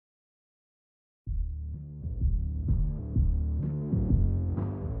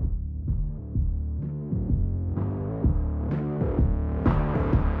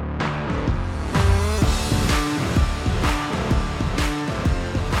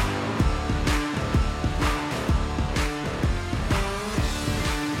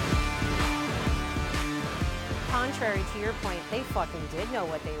your point, they fucking did know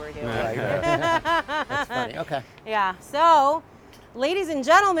what they were doing. Right. That's funny. Okay. Yeah, so ladies and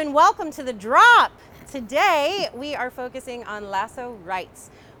gentlemen, welcome to The Drop. Today we are focusing on Lasso Writes.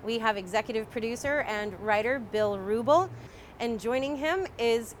 We have executive producer and writer Bill Wrubel, and joining him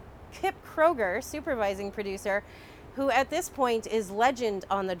is Kip Kroeger, supervising producer, who at this point is legend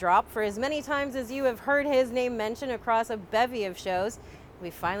on The Drop. For as many times as you have heard his name mentioned across a bevy of shows, we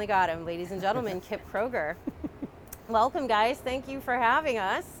finally got him, ladies and gentlemen, Kip Kroeger. Welcome, guys. Thank you for having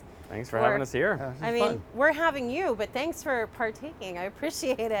us. Thanks for having us here. I mean, we're having you, but thanks for partaking. I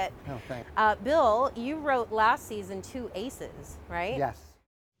appreciate it. Oh, thanks. Bill, you wrote last season 2 aces, right? Yes.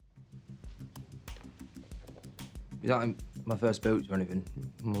 It was like my first boots or anything.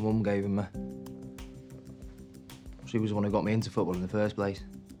 My mum gave them me. She was the one who got me into football in the first place.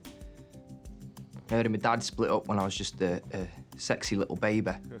 Her and my dad split up when I was just a sexy little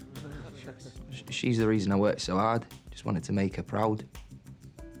baby. She's the reason I worked so hard. Just wanted to make her proud.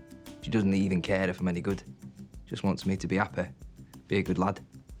 She doesn't even care if I'm any good. Just wants me to be happy, be a good lad.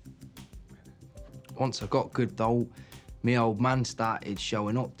 Once I got good though, my old man started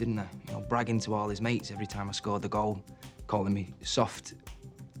showing up, didn't I? You know, bragging to all his mates every time I scored a goal, calling me soft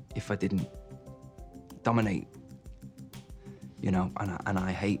if I didn't dominate. You know, and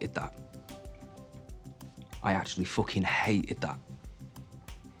I hated that. I actually fucking hated that.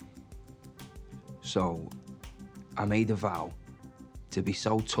 So I made a vow to be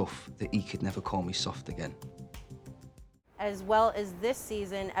so tough that he could never call me soft again. As well as this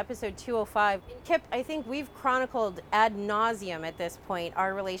season, episode 205. Kip, I think we've chronicled ad nauseum at this point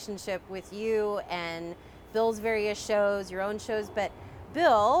our relationship with you and Bill's various shows, your own shows. But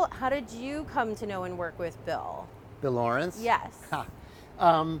Bill, how did you come to know and work with Bill? Bill Lawrence? Yes.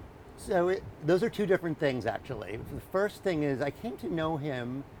 Those are two different things, actually. The first thing is I came to know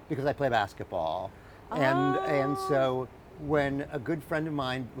him because I play basketball. And so when a good friend of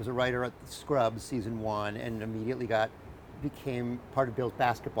mine was a writer at Scrubs season 1 and immediately became part of Bill's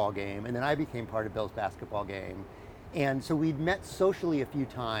basketball game, and then I became part of Bill's basketball game. And so we'd met socially a few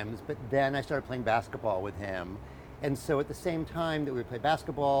times, but then I started playing basketball with him. And so at the same time that we would play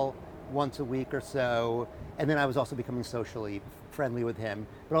basketball once a week or so, and then I was also becoming socially friendly with him.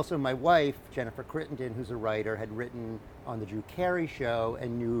 But also my wife, Jennifer Crittenden, who's a writer, had written on the Drew Carey show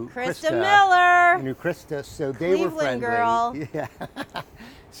and knew Krista Miller. Knew Krista, so they were friendly. Girl. Yeah.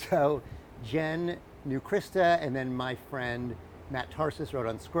 So Jen knew Krista, and then my friend Matt Tarsis wrote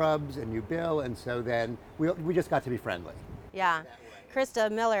on Scrubs and knew Bill, and so then we just got to be friendly. Yeah.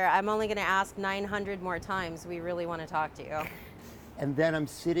 Krista Miller, I'm only going to ask 900 more times. We really want to talk to you. And then I'm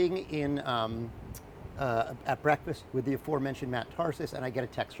sitting in at breakfast with the aforementioned Matt Tarsis, and I get a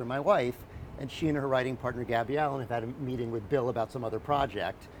text from my wife, and she and her writing partner, Gabby Allen, have had a meeting with Bill about some other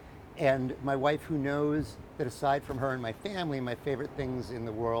project. And my wife, who knows that aside from her and my family, my favorite things in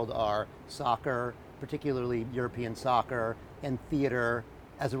the world are soccer, particularly European soccer, and theater.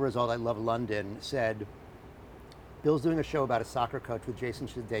 As a result, I love London, said, Bill's doing a show about a soccer coach with Jason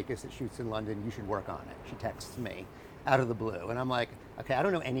Sudeikis that shoots in London. You should work on it. She texts me out of the blue. And I'm like, okay, I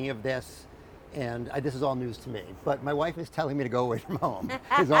don't know any of this. And this is all news to me. But my wife is telling me to go away from home,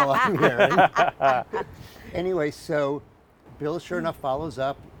 is all I'm hearing. Anyway, so Bill sure enough follows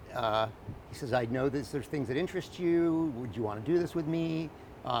up. He says, I know there's things that interest you. Would you want to do this with me?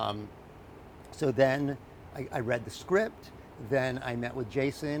 So then I read the script. Then I met with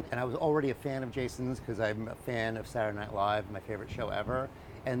Jason, and I was already a fan of Jason's because I'm a fan of Saturday Night Live, my favorite show ever.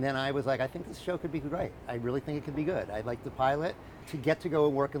 And then I was like, I think this show could be great. I really think it could be good. I liked the pilot. To get to go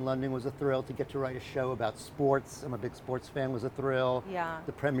and work in London was a thrill. To get to write a show about sports, I'm a big sports fan, was a thrill. Yeah.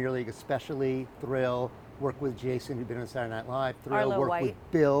 The Premier League especially, thrill. Work with Jason, who'd been on Saturday Night Live, thrill. Arlo Work White.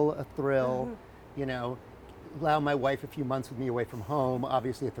 with Bill, a thrill. You know, allow my wife a few months with me away from home,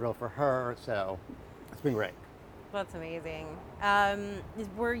 obviously a thrill for her. So it's been great. That's amazing.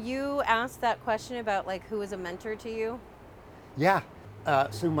 Were you asked that question about like who was a mentor to you? Yeah.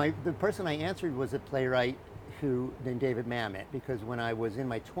 So the person I answered was a playwright named David Mamet, because when I was in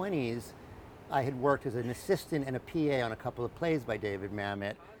my 20s, I had worked as an assistant and a PA on a couple of plays by David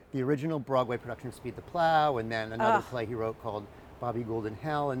Mamet. The original Broadway production of Speed the Plow, and then another play he wrote called Bobby Gould in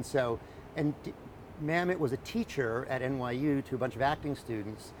Hell. And Mamet was a teacher at NYU to a bunch of acting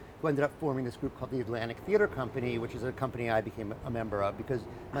students who ended up forming this group called the Atlantic Theater Company, which is a company I became a member of because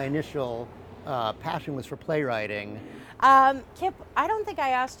my initial passion was for playwriting. Kip, I don't think I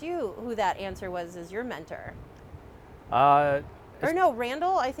asked you who that answer was as your mentor. Or no,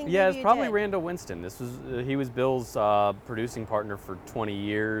 Randall, I think. Yeah, maybe it's you probably did. Randall Winston. He was Bill's producing partner for 20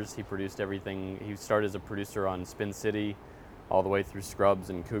 years. He produced everything. He started as a producer on Spin City, all the way through Scrubs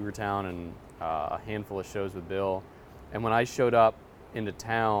and Cougar Town, and a handful of shows with Bill. And when I showed up into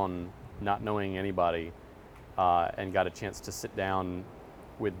town, not knowing anybody, and got a chance to sit down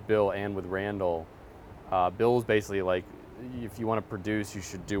with Bill and with Randall, Bill's basically like, if you want to produce, you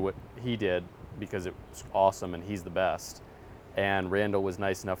should do what he did because it's awesome and he's the best. And Randall was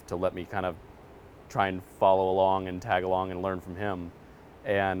nice enough to let me kind of try and follow along and tag along and learn from him.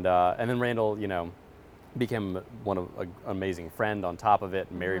 And then Randall, became an amazing friend on top of it,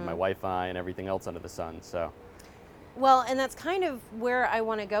 and married my wife and I and everything else under the sun. So. Well, and that's kind of where I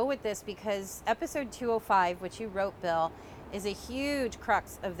want to go with this, because episode 205, which you wrote, Bill, is a huge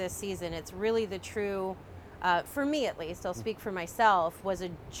crux of this season. It's really the true, for me at least, I'll speak for myself, was a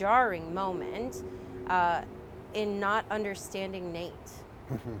jarring moment in not understanding Nate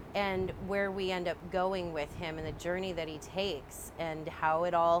and where we end up going with him and the journey that he takes and how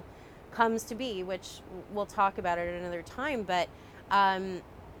it all comes to be, which we'll talk about it at another time. But,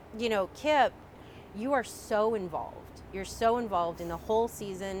 Kip, you are so involved. You're so involved in the whole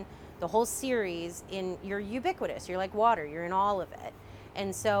season, the whole series. You're ubiquitous. You're like water. You're in all of it.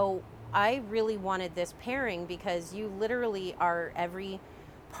 And so I really wanted this pairing because you literally are every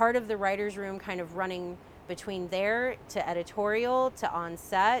part of the writer's room, kind of running between there to editorial to on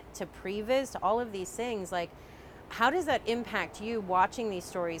set to previs to all of these things. Like, how does that impact you watching these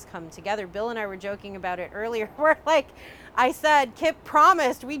stories come together? Bill and I were joking about it earlier. We're like, I said, Kip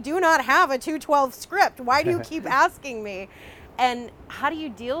promised we do not have a 212 script. Why do you keep asking me? And how do you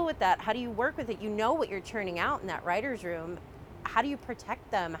deal with that? How do you work with it? You know what you're churning out in that writer's room. How do you protect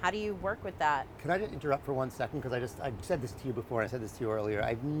them? How do you work with that? Can I just interrupt for 1 second? Because I said this to you before, and I said this to you earlier.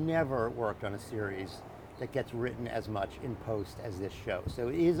 I've never worked on a series that gets written as much in post as this show. So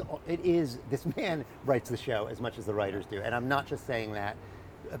it is this man writes the show as much as the writers do. And I'm not just saying that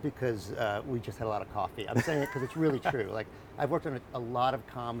because we just had a lot of coffee. I'm saying it because it's really true. Like, I've worked on a lot of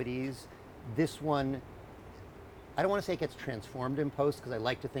comedies. This one, I don't want to say it gets transformed in post, because I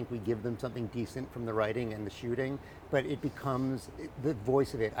like to think we give them something decent from the writing and the shooting, but it becomes, the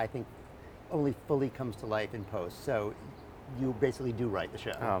voice of it, I think, only fully comes to life in post. So you basically do write the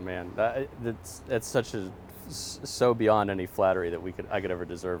show. Oh man, that's so beyond any flattery that I could ever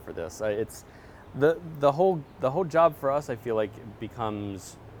deserve for this. It's the whole job for us. I feel like it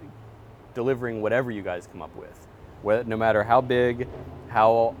becomes delivering whatever you guys come up with, no matter how big,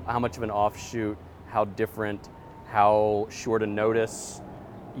 how much of an offshoot, how different, how short a notice,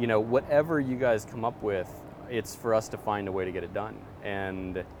 whatever you guys come up with, it's for us to find a way to get it done.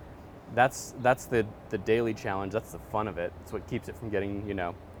 And that's the daily challenge. That's the fun of it. It's what keeps it from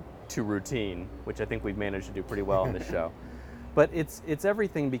getting, too routine, which I think we've managed to do pretty well on this show. But it's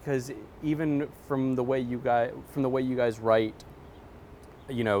everything, because even from the way you guys write,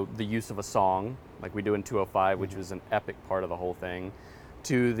 the use of a song like we do in 205, which was an epic part of the whole thing,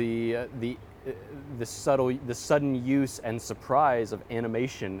 to the sudden use and surprise of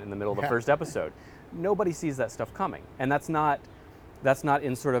animation in the middle of the first episode. Nobody sees that stuff coming, and that's not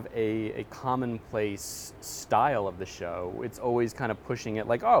in sort of a commonplace style of the show. It's always kind of pushing it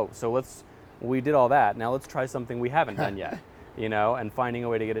like, oh, so we did all that, now let's try something we haven't done yet, and finding a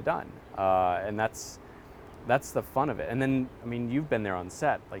way to get it done. And that's the fun of it. And then, I mean, you've been there on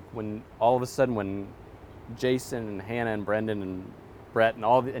set, like when all of a sudden when Jason and Hannah and Brendan and Brett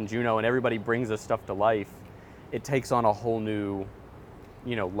and Juno and everybody brings this stuff to life, it takes on a whole new,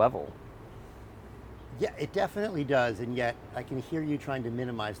 level. Yeah, it definitely does, and yet I can hear you trying to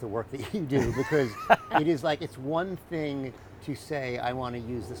minimize the work that you do, because it is like, it's one thing to say, I want to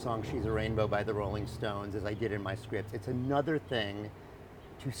use the song She's a Rainbow by the Rolling Stones, as I did in my script. It's another thing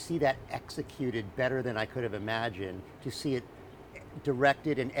to see that executed better than I could have imagined, to see it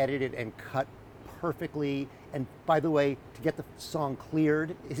directed and edited and cut perfectly, and by the way, to get the song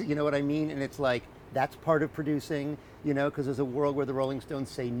cleared, you know what I mean? And it's like, that's part of producing, because there's a world where the Rolling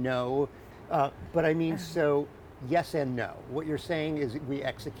Stones say no. But I mean, so yes and no. What you're saying is we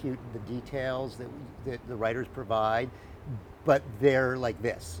execute the details that the writers provide, but they're like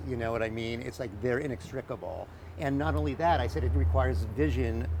this, you know what I mean? It's like they're inextricable. And not only that, I said it requires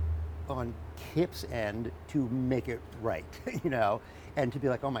vision on Kip's end to make it right, and to be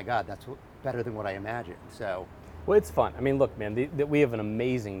like, oh my God, that's better than what I imagined. So. Well, it's fun. I mean, look, man, we have an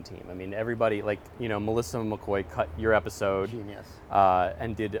amazing team. I mean, everybody, like, Melissa McCoy cut your episode. Genius.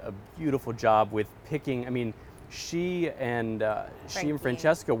 And did a beautiful job with picking. I mean, she and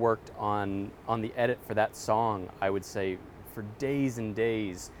Francesca worked on the edit for that song, I would say, for days and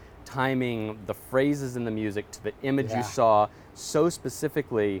days, timing the phrases in the music to the image you saw so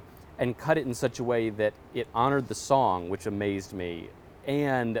specifically, and cut it in such a way that it honored the song, which amazed me,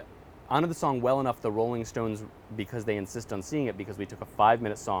 and honored the song well enough, the Rolling Stones, because they insist on seeing it, because we took a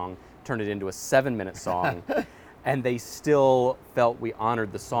 5-minute song, turned it into a 7-minute song. and they still felt we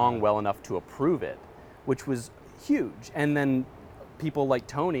honored the song well enough to approve it, which was huge. And then people like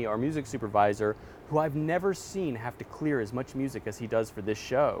Tony, our music supervisor, who I've never seen have to clear as much music as he does for this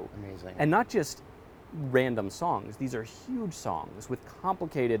show. Amazing. And not just random songs. These are huge songs with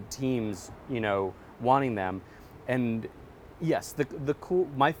complicated teams, wanting them. And yes, the cool,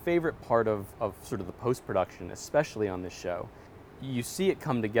 my favorite part of sort of the post-production, especially on this show, you see it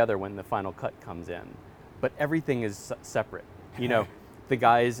come together when the final cut comes in, but everything is separate. The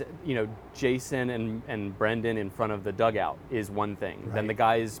guys, Jason and Brendan in front of the dugout is one thing. Right. Then the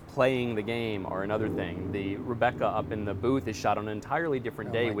guys playing the game are another thing. The Rebecca up in the booth is shot on an entirely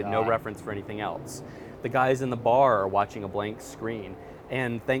different day with no reference for anything else. The guys in the bar are watching a blank screen.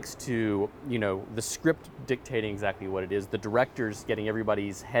 And thanks to, the script dictating exactly what it is, the directors getting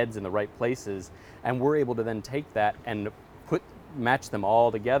everybody's heads in the right places, and we're able to then take that and match them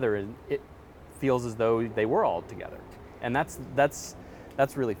all together, and it feels as though they were all together. And that's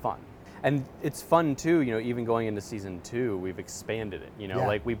really fun. And it's fun too, even going into season 2, we've expanded it.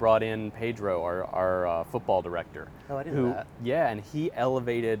 Like we brought in Pedro, our football director. Oh, I didn't know that. Yeah, and he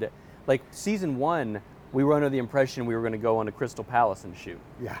elevated, like season 1, we were under the impression we were going to go on to Crystal Palace and shoot.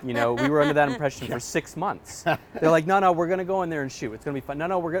 Yeah. We were under that impression for 6 months. They're like, no, we're going to go in there and shoot. It's going to be fun.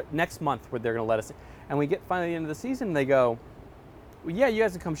 No, next month they're going to let us. And we get finally into the season, and they go, well, yeah, you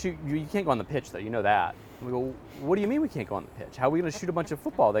guys can come shoot. You can't go on the pitch, though. You know that. And we go, what do you mean we can't go on the pitch? How are we going to shoot a bunch of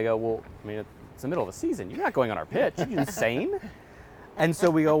football? They go, well, it's the middle of the season. You're not going on our pitch. Are you insane? And so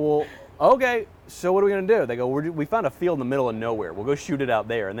we go, well, okay, so what are we going to do? They go, we found a field in the middle of nowhere. We'll go shoot it out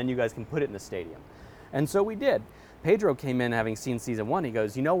there, and then you guys can put it in the stadium. And so we did. Pedro came in having seen season 1. He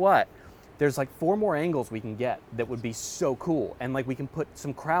goes, you know what? There's like 4 more angles we can get that would be so cool. And like we can put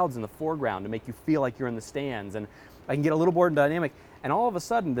some crowds in the foreground to make you feel like you're in the stands. And I can get a little more dynamic. And all of a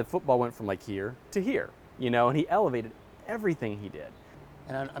sudden, the football went from like here to here, and he elevated everything he did.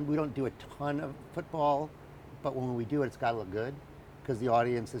 And we don't do a ton of football, but when we do it, it's got to look good, because the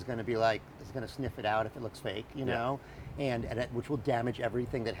audience is going to be like, is going to sniff it out if it looks fake, and which will damage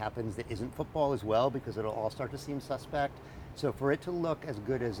everything that happens that isn't football as well, because it'll all start to seem suspect. So for it to look as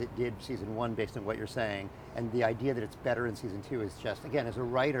good as it did season 1, based on what you're saying, and the idea that it's better in season 2 is just, again, as a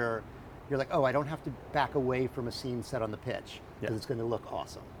writer, you're like, oh, I don't have to back away from a scene set on the pitch, because it's going to look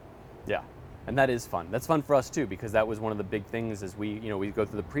awesome. Yeah, and that is fun. That's fun for us too, because that was one of the big things as we go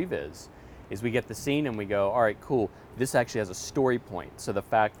through the previs, is we get the scene and we go, all right, cool, this actually has a story point. So the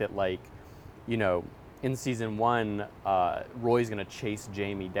fact that in season 1, Roy's going to chase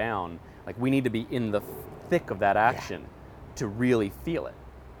Jamie down, like we need to be in the thick of that action to really feel it.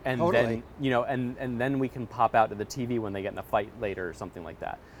 And totally. then, and then we can pop out to the TV when they get in a fight later or something like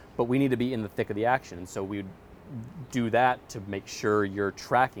that. But we need to be in the thick of the action. And so we would do that to make sure you're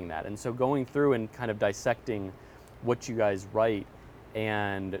tracking that. And so going through and kind of dissecting what you guys write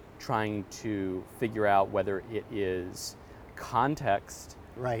and trying to figure out whether it is context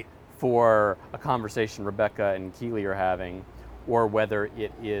Right. for a conversation Rebecca and Keeley are having, or whether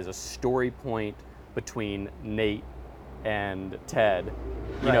it is a story point between Nate and Ted,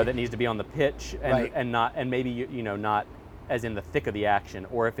 that needs to be on the pitch and maybe not as in the thick of the action,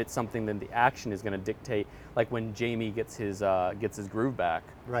 or if it's something that the action is going to dictate, like when Jamie gets his groove back,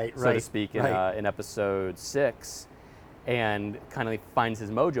 so to speak, in episode 6, and kind of finds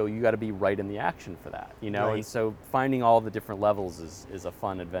his mojo. You got to be right in the action for that, And so finding all the different levels is a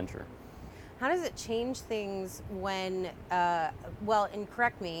fun adventure. How does it change things when, and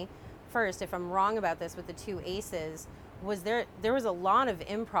correct me first if I'm wrong about this with the 2 aces, there was a lot of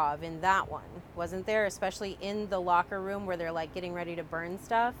improv in that one, wasn't there? Especially in the locker room where they're like getting ready to burn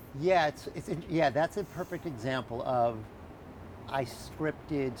stuff. Yeah, that's a perfect example of, I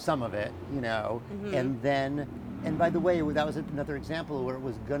scripted some of it, and by the way, that was another example where it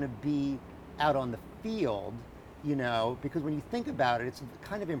was going to be out on the field, because when you think about it, it's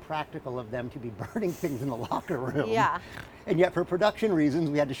kind of impractical of them to be burning things in the locker room. Yeah. And yet for production reasons,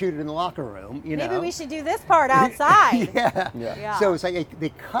 we had to shoot it in the locker room, Maybe we should do this part outside. Yeah. So it's like they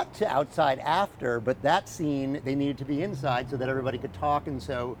cut to outside after, but that scene, they needed to be inside so that everybody could talk. And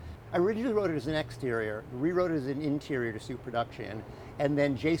so I originally wrote it as an exterior, rewrote it as an interior to suit production, and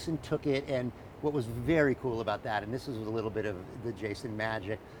then Jason took it, and what was very cool about that, and this is a little bit of the Jason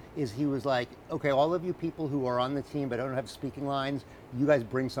magic, is he was like, okay, all of you people who are on the team but don't have speaking lines, you guys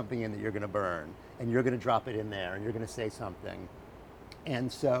bring something in that you're going to burn, and you're going to drop it in there, and you're going to say something. And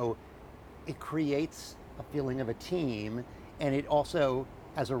so it creates a feeling of a team, and it also,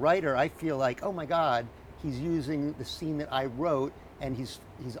 as a writer, I feel like, oh my God, he's using the scene that I wrote and he's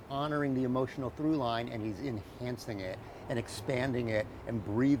honoring the emotional through line, and he's enhancing it and expanding it and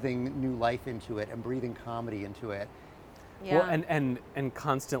breathing new life into it and breathing comedy into it. Yeah. Well, and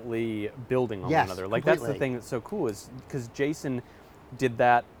constantly building on Yes, one another. Like that's the completely. thing that's so cool is because Jason did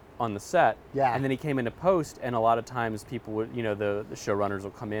that on the set, Yeah. and then he came into post, and a lot of times people would, the showrunners will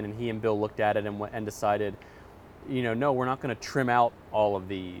come in, and he and Bill looked at it and decided, no, we're not going to trim out all of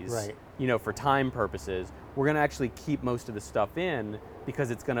these, Right. For time purposes. We're going to actually keep most of the stuff in because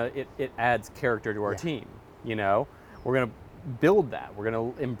it adds character to our Yeah. team. We're going to build that. We're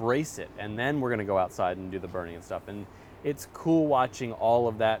going to embrace it, and then we're going to go outside and do the burning and stuff. And it's cool watching all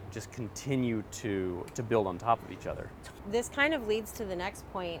of that just continue to build on top of each other. This kind of leads to the next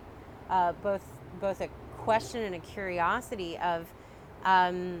point, both a question and a curiosity of,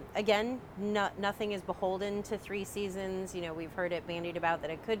 again, nothing is beholden to 3 seasons. We've heard it bandied about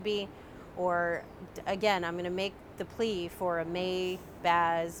that it could be, or again, I'm going to make the plea for a May,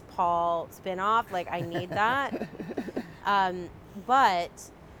 Baz, Paul spinoff. Like, I need that. But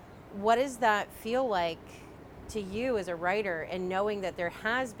what does that feel like to you as a writer, and knowing that there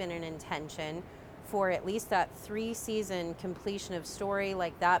has been an intention for at least that 3-season completion of story,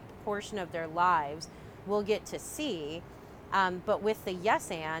 like that portion of their lives we'll get to see, but with the yes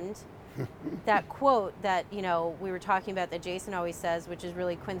and that quote that we were talking about that Jason always says, which is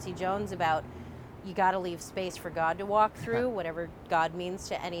really Quincy Jones, about you got to leave space for God to walk through, whatever God means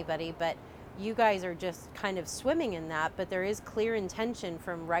to anybody. But you guys are just kind of swimming in that, but there is clear intention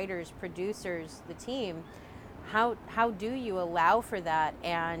from writers, producers, the team. How do you allow for that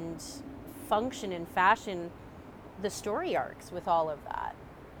and function and fashion the story arcs with all of that?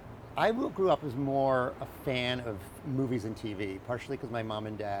 I grew up as more a fan of movies and TV, partially because my mom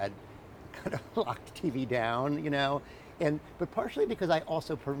and dad kind of locked TV down, but partially because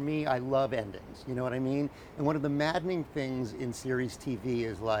for me, I love endings, you know what I mean? And one of the maddening things in series TV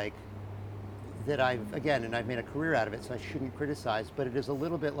is like, that I've made a career out of it, so I shouldn't criticize, but it is a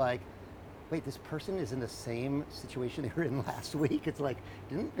little bit like, wait, this person is in the same situation they were in last week. It's like,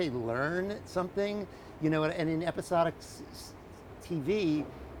 didn't they learn something? And in episodic TV,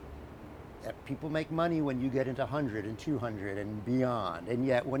 people make money when you get into 100 and 200 and beyond. And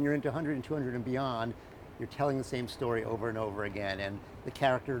yet when you're into 100 and 200 and beyond, you're telling the same story over and over again. And the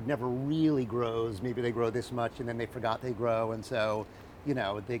character never really grows. Maybe they grow this much and then they forgot they grow. And so,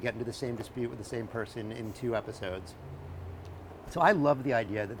 they get into the same dispute with the same person in 2 episodes. So I love the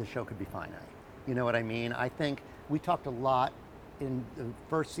idea that the show could be finite. You know what I mean? I think we talked a lot in the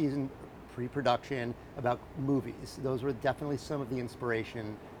first season pre-production about movies. Those were definitely some of the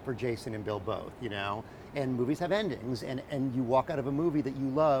inspiration for Jason and Bill both, And movies have endings, and you walk out of a movie that you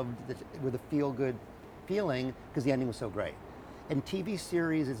loved with a feel-good feeling because the ending was so great. And TV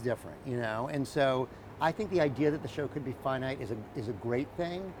series is different, And so I think the idea that the show could be finite is a great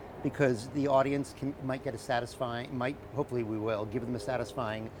thing, because the audience might get hopefully we will, give them a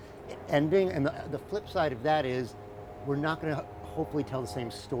satisfying ending. And the flip side of that is we're not going to hopefully tell the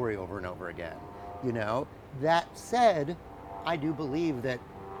same story over and over again, That said, I do believe that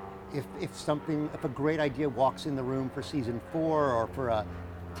if a great idea walks in the room for season 4, or for a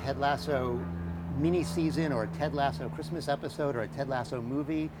Ted Lasso mini season, or a Ted Lasso Christmas episode, or a Ted Lasso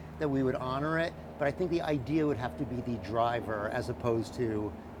movie, that we would honor it. But I think the idea would have to be the driver, as opposed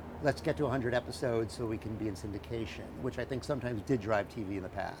to, let's get to 100 episodes so we can be in syndication, which I think sometimes did drive TV in the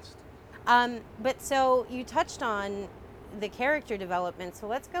past. But so you touched on the character development, so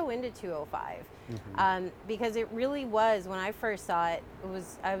let's go into 205. Because it really was, when I first saw it,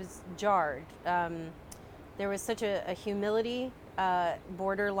 I was jarred. There was such a humility,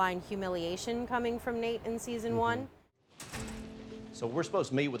 borderline humiliation coming from Nate in season 1. So we're supposed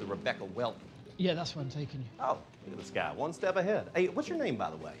to meet with Rebecca Welton. Yeah, that's where I'm taking you. Oh, look at this guy, one step ahead. Hey, what's your name,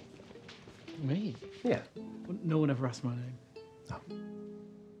 by the way? Me? Yeah. Well, no one ever asked my name. Oh.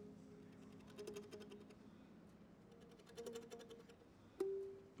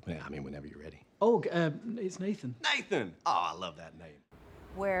 Yeah, I mean, whenever you're ready. Oh, it's Nathan. Nathan! Oh, I love that name.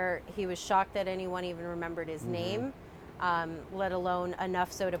 Where he was shocked that anyone even remembered his name, let alone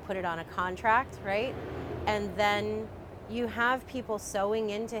enough so to put it on a contract, right? And then you have people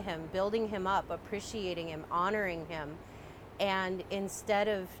sewing into him, building him up, appreciating him, honoring him. And instead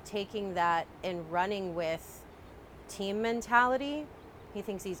of taking that and running with team mentality, he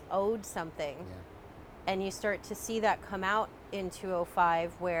thinks he's owed something. Yeah. And you start to see that come out in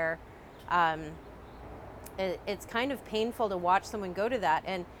 205, where it's kind of painful to watch someone go to that.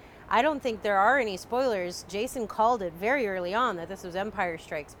 And I don't think there are any spoilers. Jason called it very early on that this was Empire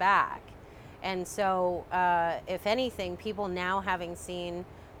Strikes Back. And so, if anything, people now having seen,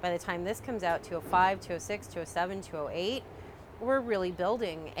 by the time this comes out, 205, 206, 207, 208, we're really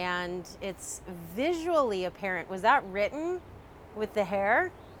building, and it's visually apparent. Was that written with the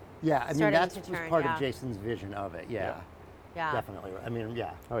hair? Yeah, I mean, Starting that to was turn, part yeah. of Jason's vision of it. Yeah, Yeah. definitely. I mean,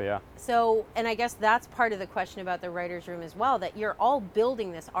 yeah. Oh yeah. So, and I guess that's part of the question about the writer's room as well, that you're all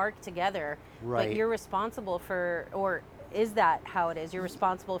building this arc together, Right. but you're responsible for, or is that how it is? You're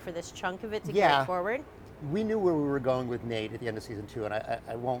responsible for this chunk of it to Yeah. carry forward? We knew where we were going with Nate at the end of season 2, and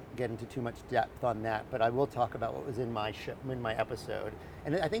I won't get into too much depth on that, but I will talk about what was in my episode.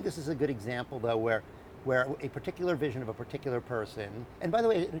 And I think this is a good example, though, where a particular vision of a particular person, and by the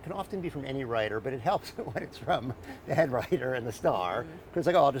way, it can often be from any writer, but it helps when it's from the head writer and the star, because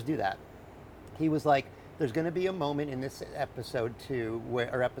like, oh, I'll just do that. He was like, there's going to be a moment in this episode 2,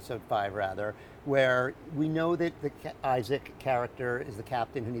 or episode 5 rather, where we know that the Isaac character is the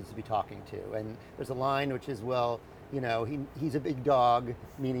captain who needs to be talking to, and there's a line which is, well, you know, he's a big dog,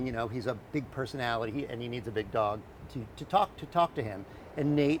 meaning, you know, he's a big personality and he needs a big dog to talk to him.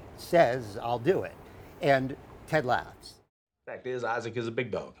 And Nate says, I'll do it. And Ted laughs. Fact is, Isaac is a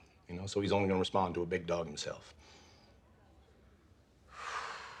big dog, you know, so he's only going to respond to a big dog himself.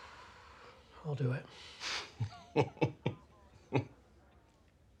 I'll do it.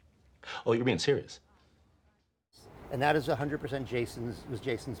 Oh, you're being serious? And that is 100%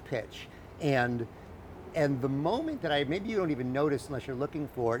 Jason's pitch. And the moment that maybe you don't even notice unless you're looking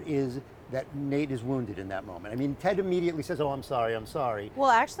for it, is that Nate is wounded in that moment. I mean, Ted immediately says, oh, I'm sorry.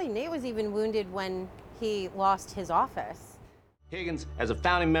 Well, actually, Nate was even wounded when he lost his office. Higgins, as a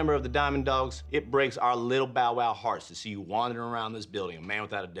founding member of the Diamond Dogs, it breaks our little bow wow hearts to see you wandering around this building, a man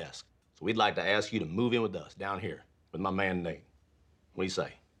without a desk. So we'd like to ask you to move in with us down here with my man Nate. What do you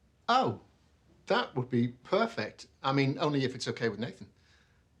say? Oh, that would be perfect. I mean, only if it's okay with Nathan.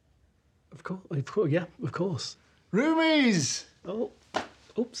 Of course, yeah, of course. Roomies! Oh,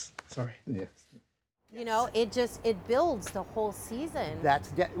 oops, sorry. Yeah. You know, it builds the whole season.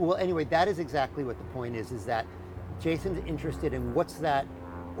 Well, anyway, that is exactly what the point is that Jason's interested in what's that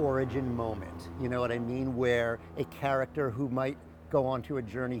origin moment. You know what I mean? Where a character who might go onto a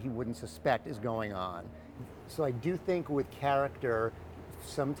journey he wouldn't suspect is going on. So I do think with character,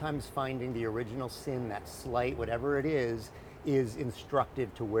 sometimes finding the original sin, that slight, whatever it is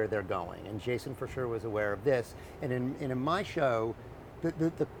instructive to where they're going. And Jason for sure was aware of this. And in my show,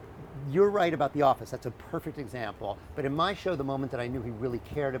 you're right about The Office. That's a perfect example. But in my show, the moment that I knew he really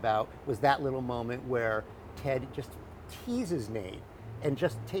cared about was that little moment where Ted just teases Nate and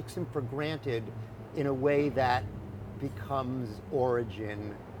just takes him for granted in a way that becomes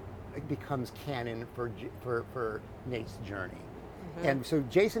canon for Nate's journey. Mm-hmm. And so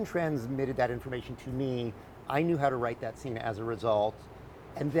Jason transmitted that information to me. I knew how to write that scene as a result.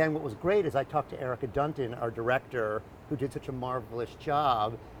 And then what was great is I talked to Erica Dunton, our director, who did such a marvelous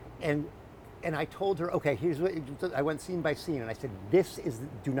job. And I told her, okay, here's what, I went scene by scene, and I said,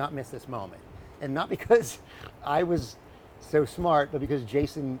 do not miss this moment. And not because I was so smart, but because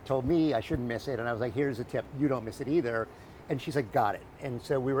Jason told me I shouldn't miss it. And I was like, here's a tip, you don't miss it either. And she's like, got it. And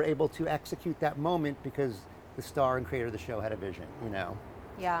so we were able to execute that moment because the star and creator of the show had a vision, you know?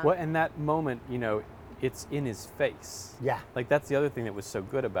 Yeah. Well, and that moment, you know, it's in his face. Yeah. Like, that's the other thing that was so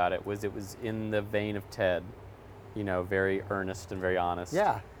good about it, was in the vein of Ted, you know, very earnest and very honest.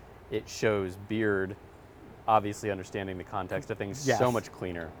 Yeah. It shows Beard obviously understanding the context of things so much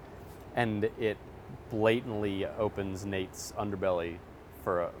cleaner. And it blatantly opens Nate's underbelly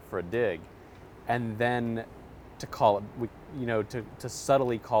for a dig. And then to call it, you know, to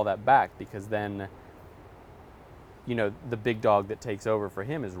subtly call that back, because then, you know, the big dog that takes over for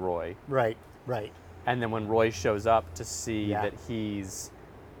him is Roy. Right. And then when Roy shows up to see that he's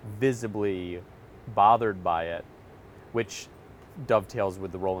visibly bothered by it, which dovetails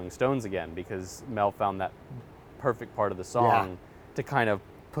with the Rolling Stones again, because Mel found that perfect part of the song to kind of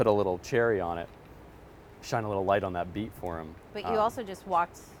put a little cherry on it, shine a little light on that beat for him. But you also just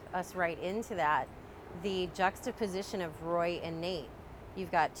walked us right into that. The juxtaposition of Roy and Nate.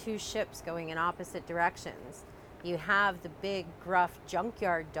 You've got two ships going in opposite directions. You have the big, gruff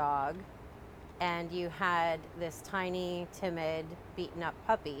junkyard dog, and you had this tiny, timid, beaten-up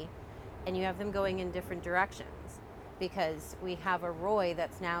puppy, and you have them going in different directions, because we have a Roy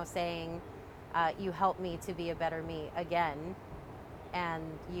that's now saying, you help me to be a better me again, and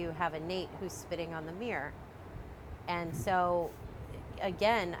you have a Nate who's spitting on the mirror. And so,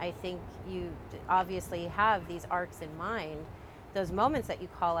 again, I think you obviously have these arcs in mind. Those moments that you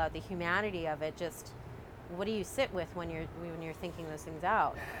call out, the humanity of it, just what do you sit with when you're thinking those things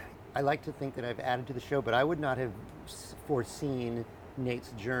out? I like to think that I've added to the show, but I would not have foreseen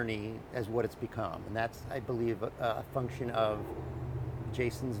Nate's journey as what it's become. And that's, I believe, a function of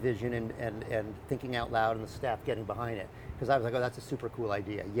Jason's vision and thinking out loud and the staff getting behind it. because I was like, oh, that's a super cool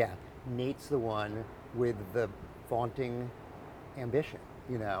idea. Yeah, Nate's the one with the vaunting ambition,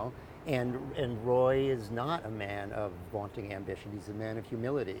 you know, and Roy is not a man of vaunting ambition. He's a man of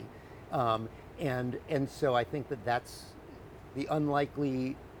humility, and so I think that's the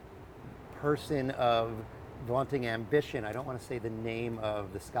unlikely person of vaunting ambition. I don't want to say the name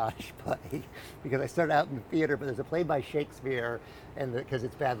of the Scottish play because I started out in the theater, but there's a play by Shakespeare, and because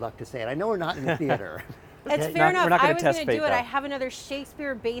it's bad luck to say it. I know we're not in the theater. It's Okay? fair enough. we're not gonna I was test going to do fate, it. though. I have another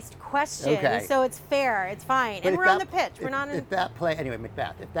Shakespeare-based question, Okay. so it's fair. It's fine. But And if we're on the that- pitch. if- We're not in. If that play, anyway,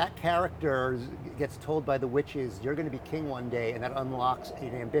 Macbeth, if that character gets told by the witches, you're going to be king one day, and that unlocks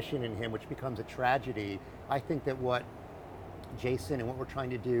an ambition in him, which becomes a tragedy, I think that what Jason and what we're trying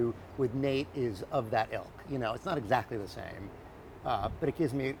to do with Nate is of that ilk. You know, it's not exactly the same, but it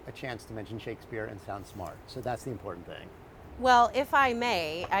gives me a chance to mention Shakespeare and sound smart. So that's the important thing. Well, if I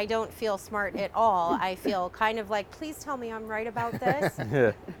may, I don't feel smart at all. I feel kind of like, please tell me I'm right about this.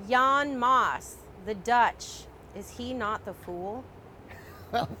 Jan Maas, the Dutch, is he not the fool?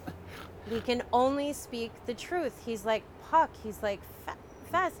 He can only speak the truth. He's like Puck. He's like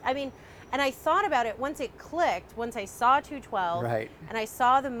Fest. I mean, and I thought about it once it clicked, once I saw 212, Right. and I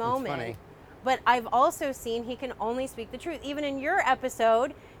saw the It's moment. funny. But I've also seen he can only speak the truth. Even in your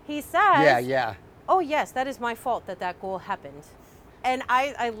episode, he says, Yeah. oh yes, that is my fault that goal happened. And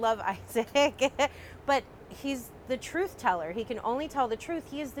I love Isaac, but he's the truth teller. He can only tell the truth.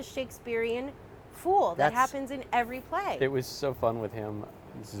 He is the Shakespearean fool that That's- happens in every play. It was so fun with him.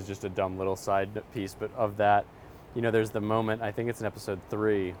 This is just a dumb little side piece, but of that, you know, there's the moment, I think it's in episode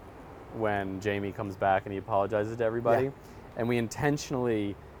 3, when Jamie comes back and he apologizes to everybody. Yeah. And we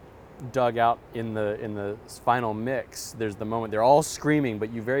intentionally dug out in the final mix, there's the moment they're all screaming,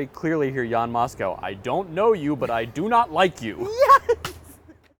 but you very clearly hear Jan Maas go, I don't know you, but I do not like you.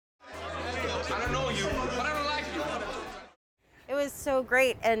 It was so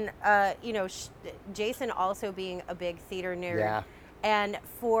great. And, you know, Jason also being a big theater nerd. Yeah. And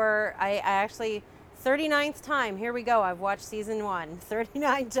I actually, 39th time, here we go. I've watched season 1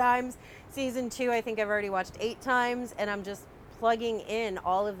 39 times. Season 2, I think I've already watched 8 times. And I'm just plugging in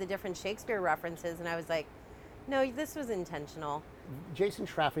all of the different Shakespeare references. And I was like, no, this was intentional. Jason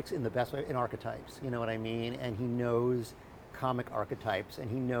traffics in the best way in archetypes, you know what I mean? And he knows comic archetypes and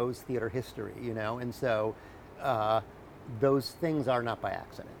he knows theater history, you know? And so those things are not by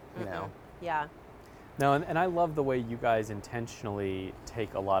accident, you know? Yeah. No, and I love the way you guys intentionally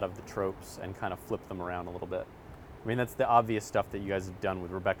take a lot of the tropes and kind of flip them around a little bit. I mean, that's the obvious stuff that you guys have done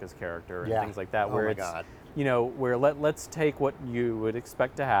with Rebecca's character and Yeah. things like that, Oh where my it's, God. you know, where let's take what you would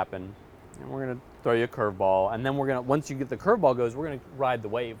expect to happen, and we're gonna throw you a curveball, and then once you get the curveball goes, we're gonna ride the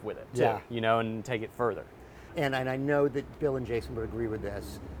wave with it too, Yeah. you know, and take it further. And I know that Bill and Jason would agree with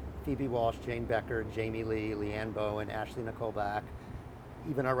this. Phoebe Walsh, Jane Becker, Jamie Lee, Leanne Bowen, Ashley Nicole Back,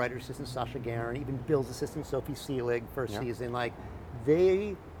 even our writer assistant Sasha Garin, even Bill's assistant Sophie Seelig first season, like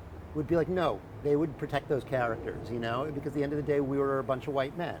they would be like, no, they would protect those characters, you know, because at the end of the day, we were a bunch of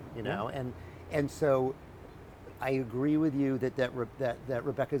white men, you know, and so I agree with you that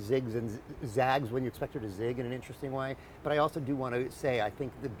Rebecca zigs and zags when you expect her to zig in an interesting way, but I also do want to say, I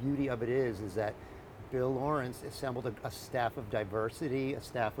think the beauty of it is that Bill Lawrence assembled a staff of diversity, a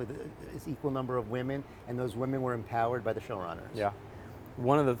staff with an equal number of women, and those women were empowered by the showrunners. Yeah.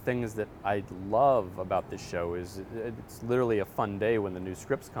 One of the things that I love about this show is it's literally a fun day when the new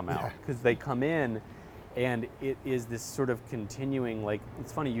scripts come out, because they come in and it is this sort of continuing, like,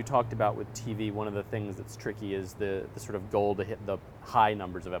 it's funny, you talked about with TV, one of the things that's tricky is the sort of goal to hit the high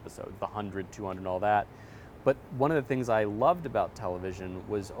numbers of episodes, the 100, 200, and all that. But one of the things I loved about television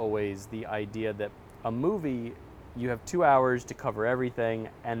was always the idea that a movie, you have 2 hours to cover everything,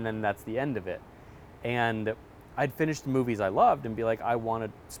 and then that's the end of it. And I'd finish the movies I loved and be like, I want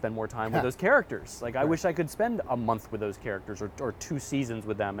to spend more time with those characters. Like, I wish I could spend a month with those characters or 2 seasons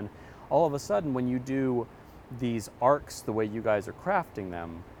with them. And all of a sudden, when you do these arcs the way you guys are crafting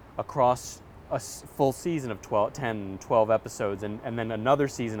them across a full season of 10, 12 episodes, and then another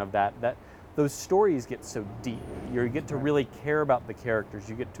season of that those stories get so deep. You get to really care about the characters.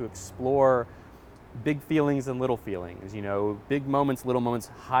 You get to explore big feelings and little feelings, you know, big moments, little moments,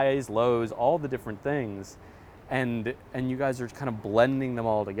 highs, lows, all the different things. And you guys are kind of blending them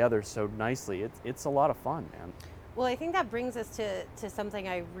all together so nicely. It's a lot of fun, man. Well, I think that brings us to something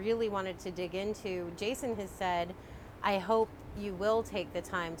I really wanted to dig into. Jason has said, I hope you will take the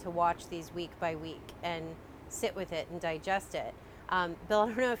time to watch these week by week and sit with it and digest it. Bill, I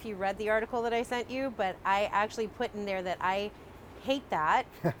don't know if you read the article that I sent you, but I actually put in there that I hate that.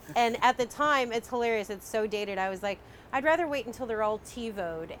 And at the time, it's hilarious. It's so dated. I was like, I'd rather wait until they're all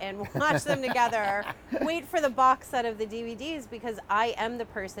TiVo'd and watch them together, wait for the box set of the DVDs, because I am the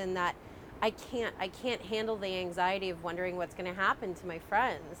person that I can't handle the anxiety of wondering what's going to happen to my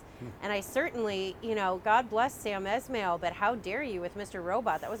friends. And I certainly, God bless Sam Esmail, but how dare you with Mr.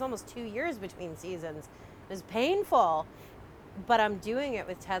 Robot? That was almost 2 years between seasons. It was painful, but I'm doing it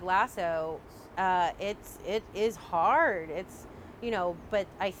with Ted Lasso. It is hard. But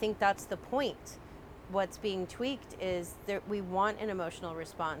I think that's the point. What's being tweaked is that we want an emotional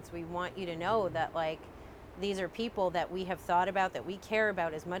response. We want you to know that, like, these are people that we have thought about, that we care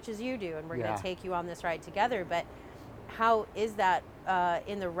about as much as you do, and we're going to take you on this ride together. But how is that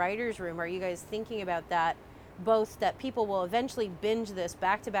in the writer's room? Are you guys thinking about that, both that people will eventually binge this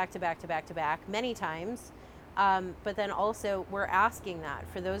back to back to back to back to back many times, but then also we're asking that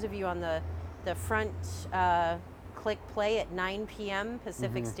for those of you on the front, click play at 9 p.m.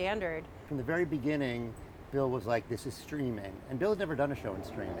 Pacific Standard. From the very beginning, Bill was like, this is streaming. And Bill's never done a show in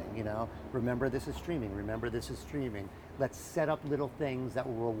streaming, Remember, this is streaming. Remember, this is streaming. Let's set up little things that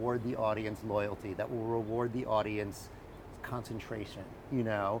will reward the audience loyalty, that will reward the audience concentration,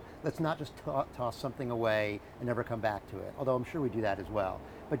 Let's not just toss something away and never come back to it, although I'm sure we do that as well.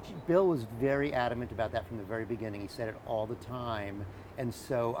 But Bill was very adamant about that from the very beginning. He said it all the time. And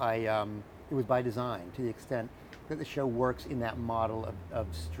so it was by design, to the extent that the show works in that model of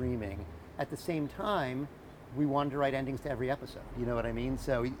streaming. At the same time, we wanted to write endings to every episode. You know what I mean?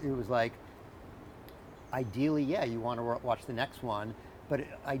 So it was like, ideally, you want to watch the next one, but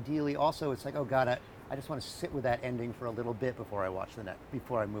ideally also it's like, oh God, I just want to sit with that ending for a little bit before I watch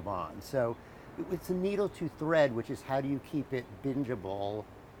before I move on. So it's a needle to thread, which is how do you keep it bingeable,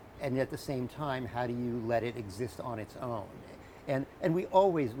 and at the same time, how do you let it exist on its own? And we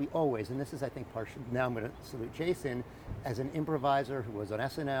always, and this is, I think, partially, now I'm going to salute Jason, as an improviser who was on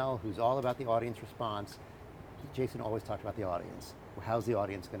SNL, who's all about the audience response. Jason always talked about the audience. How's the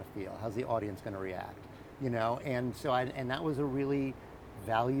audience going to feel? How's the audience going to react? And so and that was a really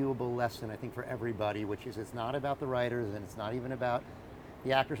valuable lesson, I think, for everybody, which is it's not about the writers and it's not even about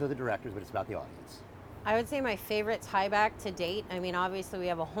the actors or the directors, but it's about the audience. I would say my favorite tie back to date, I mean, obviously we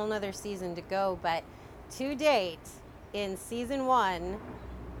have a whole nother season to go, but to date, in season 1,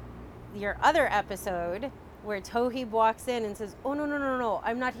 your other episode where Toheeb walks in and says, oh, no,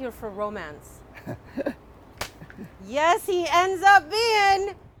 I'm not here for romance. Yes, he ends up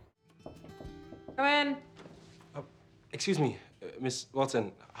being. Come in. Oh, excuse me, Miss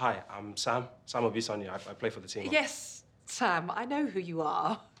Walton. Hi, I'm Sam Obisanya. I play for the team. Yes, Sam, I know who you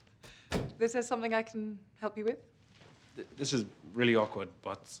are. Is there something I can help you with? This is really awkward,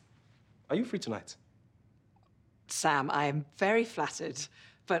 but are you free tonight? Sam, I am very flattered,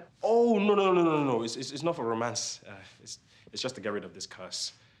 but... Oh, no. It's not for romance. It's just to get rid of this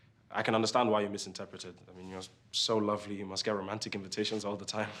curse. I can understand why you misinterpreted. I mean, you're so lovely. You must get romantic invitations all the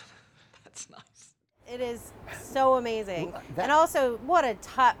time. That's nice. It is so amazing. And also,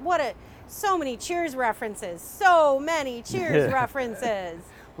 so many Cheers references. So many Cheers references.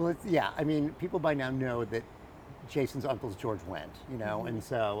 Well, I mean, people by now know that Jason's uncle's George Wendt, and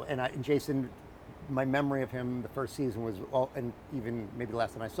so, and Jason, my memory of him the first season was, and even maybe the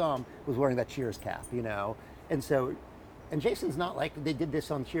last time I saw him, was wearing that Cheers cap, and so, and Jason's not like, they did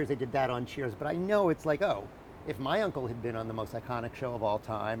this on Cheers, they did that on Cheers, but I know it's like, oh, if my uncle had been on the most iconic show of all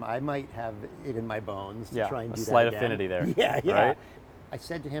time, I might have it in my bones to try and do that slight again. Affinity there. Yeah. Right? I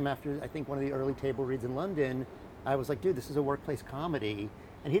said to him after, I think, one of the early table reads in London, I was like, dude, this is a workplace comedy.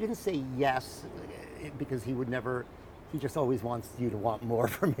 And he didn't say yes because he would never, he just always wants you to want more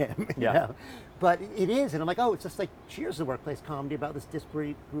from him. You know? But it is, and I'm like, oh, it's just like Cheers is a workplace comedy about this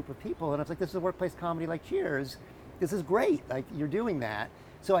disparate group of people. And I was like, this is a workplace comedy like Cheers. This is great, like you're doing that.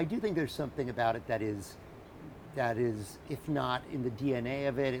 So I do think there's something about it that is, if not in the DNA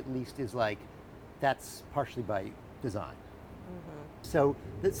of it, at least is like, that's partially by design. Mm-hmm. So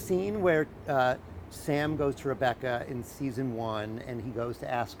the scene where Sam goes to Rebecca in season 1 and he goes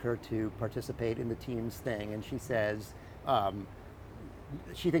to ask her to participate in the team's thing, and she says,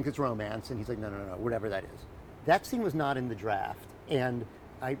 she thinks it's romance, and he's like, no, whatever that is. That scene was not in the draft, and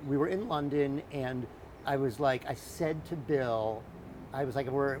we were in London, and I was like, I said to Bill, I was like,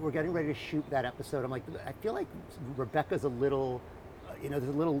 we're getting ready to shoot that episode. I'm like, I feel like Rebecca's a little,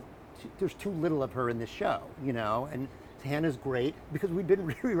 there's too little of her in this show, and Hannah's great because we'd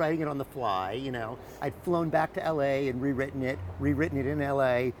been rewriting it on the fly, I'd flown back to LA and rewritten it in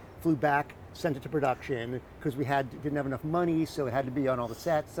LA, flew back, sent it to production because we didn't have enough money, so it had to be on all the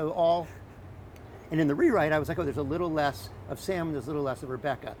sets. And in the rewrite, I was like, oh, there's a little less of Sam, there's a little less of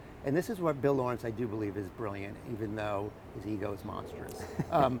Rebecca. And this is what Bill Lawrence, I do believe, is brilliant, even though his ego is monstrous.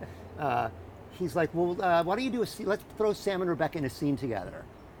 he's like, well, why don't you do a scene? Let's throw Sam and Rebecca in a scene together.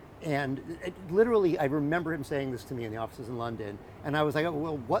 And literally, I remember him saying this to me in the offices in London, and I was like, oh,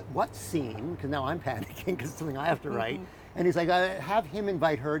 well, what scene? Because now I'm panicking because it's something I have to write. And he's like, have him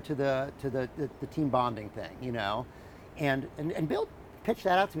invite her to the team bonding thing, you know. And Bill pitched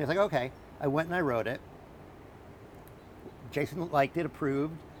that out to me. I was like, okay. I went and I wrote it. Jason liked it,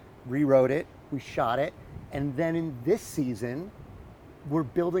 approved, rewrote it, we shot it, and then in this season, we're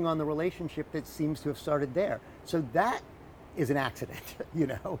building on the relationship that seems to have started there. So that is an accident, you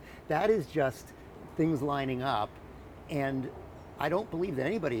know. That is just things lining up, and I don't believe that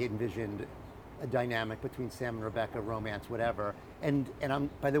anybody envisioned a dynamic between Sam and Rebecca, romance, whatever. And I'm,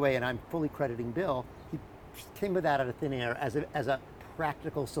 by the way, and I'm fully crediting Bill. He came with that out of thin air as a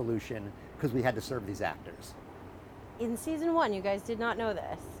practical solution because we had to serve these actors. In season 1, you guys did not know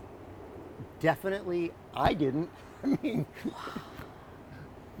this. Definitely, I didn't. I mean,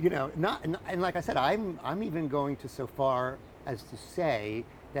 you know, not, and like I said, I'm even going to so far as to say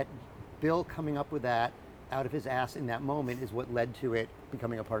that Bill coming up with that out of his ass in that moment is what led to it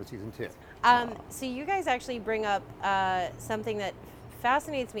becoming a part of season 2. So you guys actually bring up something that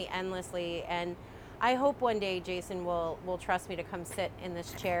fascinates me endlessly, and I hope one day Jason will trust me to come sit in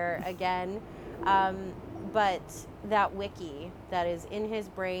this chair again. But that wiki that is in his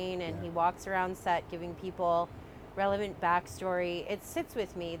brain, and he walks around set giving people relevant backstory, it sits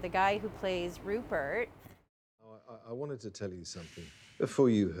with me. The guy who plays Rupert. I wanted to tell you something before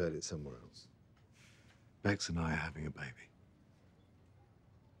you heard it somewhere else. Bex and I are having a baby.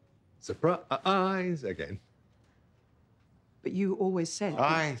 Surprise again. But you always said...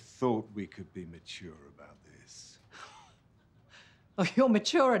 I thought we could be mature about this. Oh, you're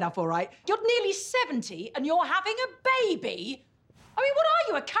mature enough, all right. You're nearly 70 and you're having a baby? I mean, what are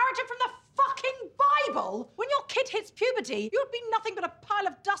you, a character from the fucking Bible? When your kid hits puberty, you'd be nothing but a pile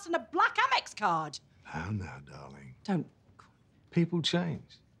of dust and a black Amex card. Now, darling. Don't. People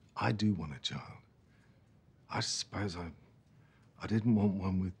change. I do want a child. I suppose I didn't want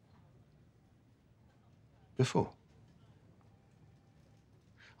one with... before.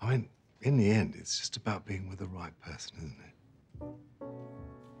 I mean, in the end, it's just about being with the right person, isn't it?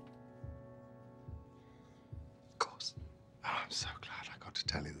 Of course. Oh, I'm so glad I got to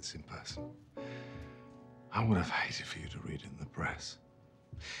tell you this in person. I would have hated for you to read it in the press.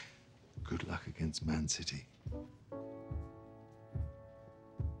 Good luck against Man City.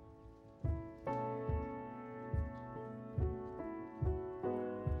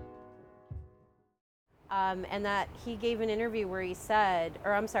 And that he gave an interview where he said,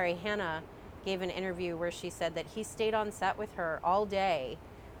 or I'm sorry, Hannah gave an interview where she said that he stayed on set with her all day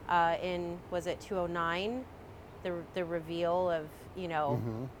in, was it 209? The reveal of, you know,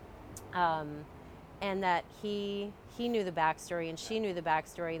 and that he knew the backstory and she knew the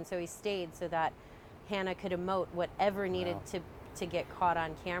backstory, and so he stayed so that Hannah could emote whatever needed to get caught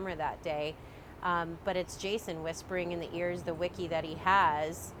on camera that day. But it's Jason whispering in the ears the wiki that he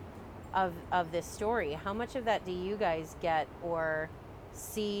has of this story. How much of that do you guys get or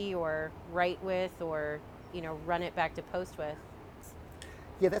see or write with or, you know, run it back to post with?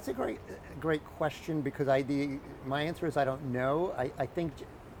 Yeah, that's a great question, because my answer is I don't know. I think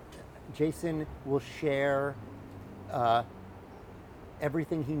Jason will share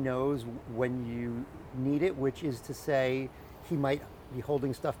everything he knows when you need it, which is to say he might be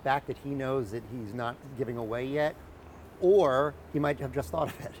holding stuff back that he knows that he's not giving away yet, or he might have just thought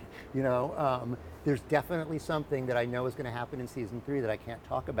of it. You know, there's definitely something that I know is going to happen in season 3 that I can't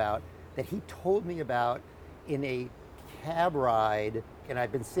talk about, that he told me about in a cab ride, and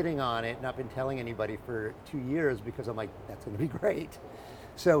I've been sitting on it and not been telling anybody for 2 years because I'm like, that's going to be great.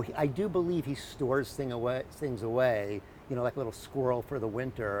 So I do believe he stores things away, you know, like a little squirrel for the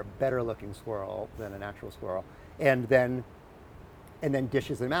winter, a better looking squirrel than an actual squirrel, and then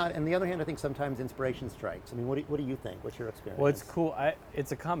dishes them out. And on the other hand, I think sometimes inspiration strikes. I mean, what do you think? What's your experience? Well, it's cool.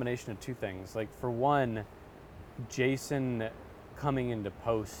 It's a combination of two things. Like, for one, Jason coming into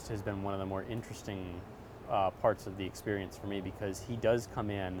post has been one of the more interesting parts of the experience for me, because he does come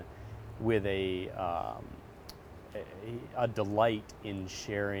in with a delight in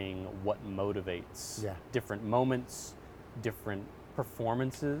sharing what motivates different moments, different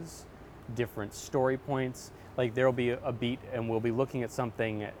performances, different story points. Like, there'll be a beat and we'll be looking at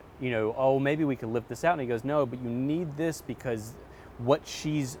something, you know, oh, maybe we could lift this out. And he goes, no, but you need this because what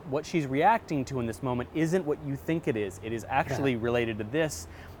she's reacting to in this moment isn't what you think it is. It is actually related to this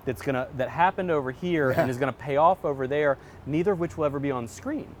that happened over here and is gonna pay off over there, neither of which will ever be on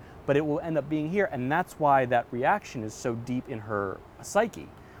screen, but it will end up being here. And that's why that reaction is so deep in her psyche,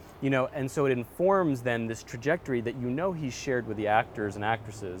 you know, and so it informs then this trajectory that, you know, he's shared with the actors and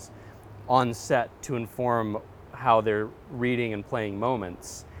actresses on set to inform how they're reading and playing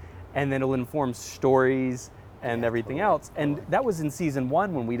moments, and then it'll inform stories and everything else. And that was in season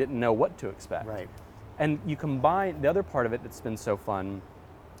 1 when we didn't know what to expect. Right. And you combine, the other part of it that's been so fun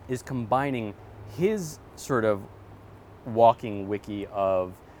is combining his sort of walking wiki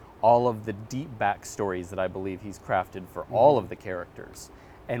of all of the deep backstories that I believe he's crafted for all of the characters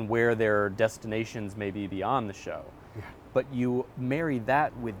and where their destinations may be beyond the show. Yeah. But you marry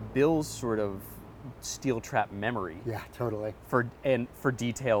that with Bill's sort of steel trap memory. Yeah, totally. For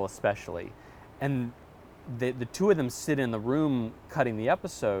detail especially. And the two of them sit in the room cutting the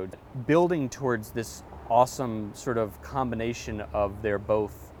episode, building towards this awesome sort of combination of their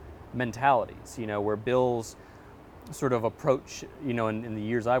both mentalities, you know, where Bill's sort of approach, you know, in the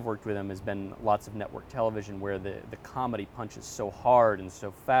years I've worked with him has been lots of network television where the comedy punches so hard and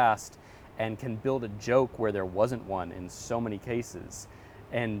so fast and can build a joke where there wasn't one in so many cases.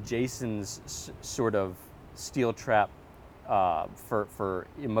 And Jason's sort of steel trap for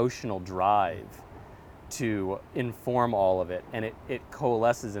emotional drive to inform all of it, and it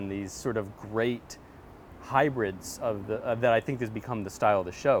coalesces in these sort of great hybrids of that I think has become the style of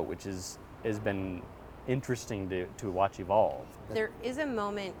the show, which has been interesting to watch evolve. There is a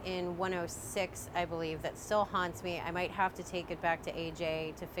moment in 106, I believe, that still haunts me. I might have to take it back to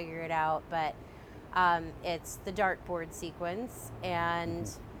AJ to figure it out, but it's the dartboard sequence, and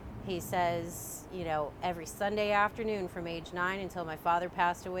he says, you know, every Sunday afternoon from age 9 until my father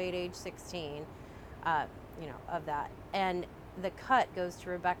passed away at age 16, you know, of that. And the cut goes to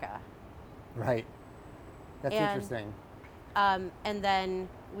Rebecca. Right. That's interesting. And then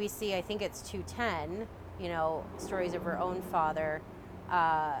we see, I think it's 210, you know, stories of her own father.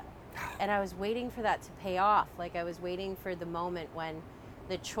 And I was waiting for that to pay off. Like, I was waiting for the moment when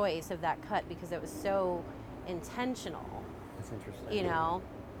the choice of that cut, because it was so intentional. That's interesting. You know?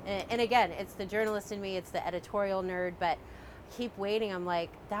 And again, it's the journalist in me, it's the editorial nerd, but I keep waiting. I'm like,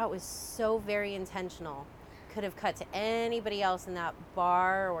 that was so very intentional. Could have cut to anybody else in that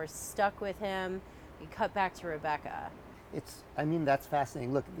bar or stuck with him. You cut back to Rebecca. I mean, that's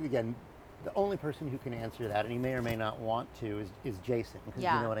fascinating. Look, again, the only person who can answer that, and he may or may not want to, is Jason, because you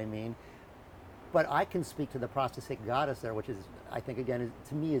know what I mean? But I can speak to the process that got us there, which is, I think, again,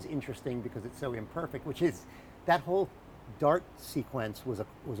 to me is interesting because it's so imperfect, which is that whole dart sequence was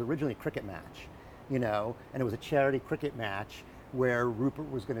originally a cricket match, you know, and it was a charity cricket match where Rupert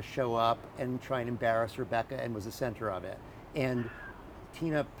was going to show up and try and embarrass Rebecca and was the center of it. And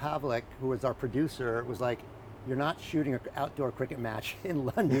Tina Pavlik, who was our producer, was like, you're not shooting an outdoor cricket match in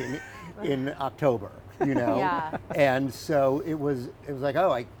London in October, you know? Yeah. And so it was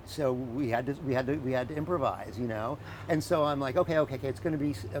like, so we had to improvise, you know? And so I'm like, okay, it's gonna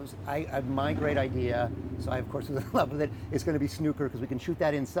be, my great idea, so I of course was in love with it, it's gonna be snooker because we can shoot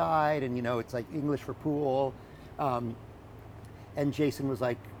that inside and, you know, it's like English for pool. And Jason was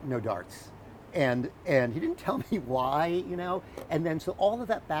like, no darts. And he didn't tell me why, you know? And then so all of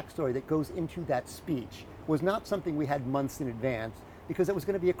that backstory that goes into that speech was not something we had months in advance because it was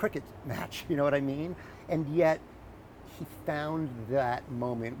going to be a cricket match, you know what I mean? And yet he found that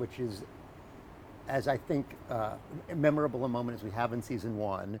moment, which is, as I think, memorable a moment as we have in season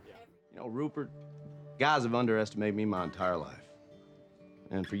 1. You know, Rupert, guys have underestimated me my entire life.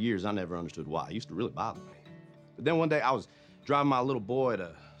 And for years, I never understood why. It used to really bother me. But then one day, I was driving my little boy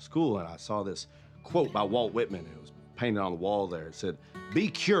to school, and I saw this quote by Walt Whitman. It was painted on the wall there. It said, "Be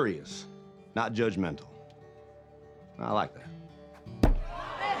curious, not judgmental." I like that.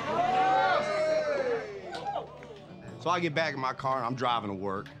 So I get back in my car, and I'm driving to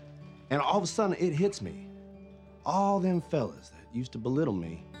work, and all of a sudden, it hits me. All them fellas that used to belittle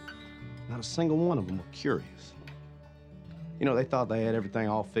me, not a single one of them were curious. You know, they thought they had everything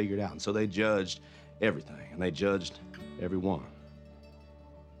all figured out, and so they judged everything, and they judged everyone.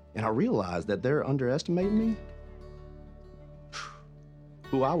 And I realized that they're underestimating me.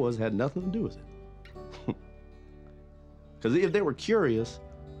 Who I was had nothing to do with it. Because if they were curious,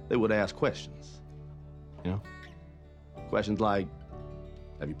 they would ask questions, you know? Questions like,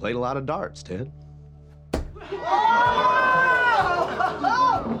 have you played a lot of darts, Ted?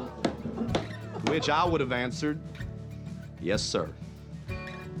 Which I would have answered, yes, sir.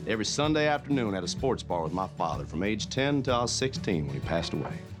 Every Sunday afternoon at a sports bar with my father from age 10 until I was 16 when he passed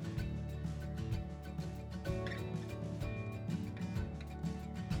away.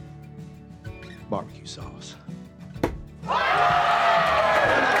 Barbecue sauce.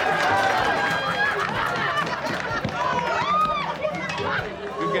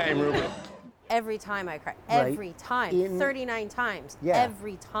 Good game, Ruben. Every time I cry, Right. every time, 39 times,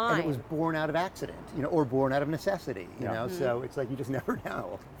 every time. And it was born out of accident, you know, or born out of necessity, you know, so it's like you just never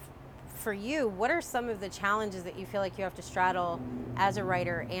know. for you, what are some of the challenges that you feel like you have to straddle as a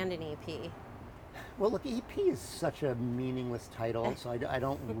writer and an EP? Well, look, EP is such a meaningless title, so I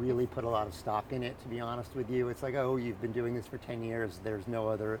don't really put a lot of stock in it, to be honest with you. It's like, oh, you've been doing this for 10 years, there's no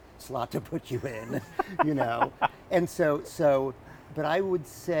other slot to put you in, you know? And but I would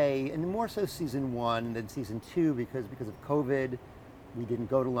say, and more so season 1 than season 2, because of COVID, we didn't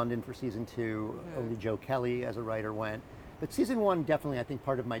go to London for season 2, only Joe Kelly as a writer went. But season 1, definitely, I think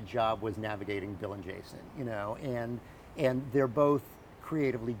part of my job was navigating Bill and Jason, you know, and they're both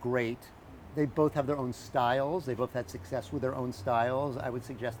creatively great. They both have their own styles. They both had success with their own styles. I would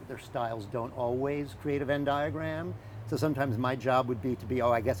suggest that their styles don't always create a Venn diagram. So sometimes my job would be to be,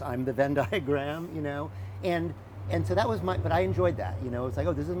 oh, I guess I'm the Venn diagram, you know? And so that was but I enjoyed that, you know? It's like,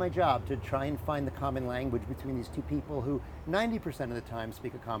 oh, this is my job, to try and find the common language between these two people who 90% of the time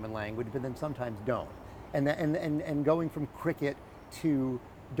speak a common language, but then sometimes don't. And going from cricket to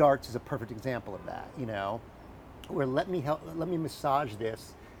darts is a perfect example of that, you know? Where let me massage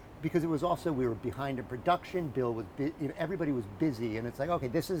this, because it was also, we were behind in production, Bill was, you know, everybody was busy, and it's like, okay,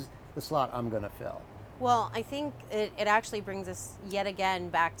 this is the slot I'm gonna fill. Well, I think it actually brings us yet again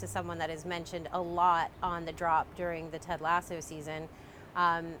back to someone that is mentioned a lot on the drop during the Ted Lasso season,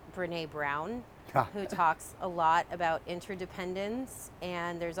 Brene Brown, who talks a lot about interdependence.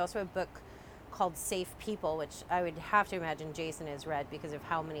 And there's also a book called Safe People, which I would have to imagine Jason has read because of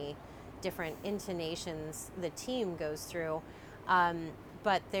how many different intonations the team goes through.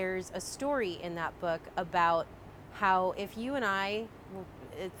 But there's a story in that book about how if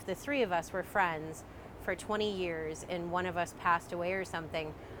the three of us were friends for 20 years and one of us passed away or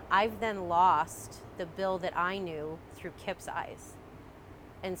something, I've then lost the Bill that I knew through Kip's eyes.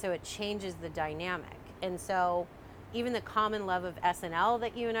 And so it changes the dynamic. And so even the common love of SNL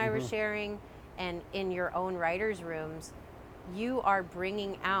that you and I were sharing, and in your own writers' rooms, you are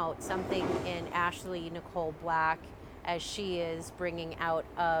bringing out something in Ashley Nicole Black as she is bringing out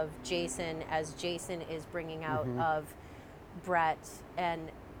of Jason, as Jason is bringing out of Brett.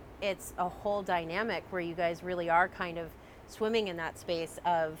 And it's a whole dynamic where you guys really are kind of swimming in that space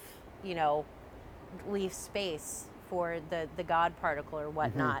of, you know, leave space for the God particle or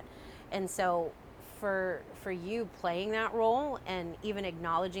whatnot. And so for you playing that role and even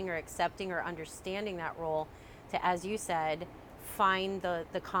acknowledging or accepting or understanding that role to, as you said, find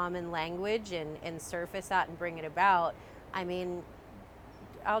the common language and surface that and bring it about, I mean,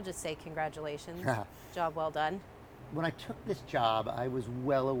 I'll just say congratulations. Job well done. When I took this job, I was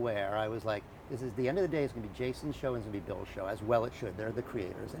well aware. I was like, this is the end of the day, it's going to be Jason's show and it's going to be Bill's show, as well it should. They're the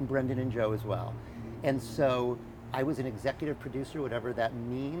creators, and Brendan and Joe as well. And so I was an executive producer, whatever that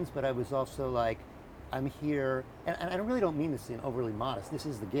means, but I was also like, I'm here, and I really don't mean this in overly modest, this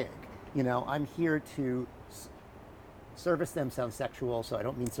is the gig. You know, I'm here to service them sounds sexual, so I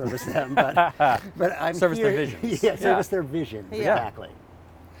don't mean service them, but I'm service here, their visions. Yeah, service their visions, exactly.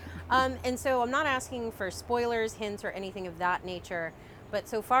 And so I'm not asking for spoilers, hints, or anything of that nature, but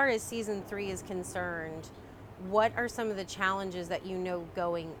so far as season 3 is concerned, what are some of the challenges that you know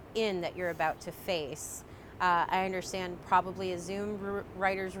going in that you're about to face? I understand probably a Zoom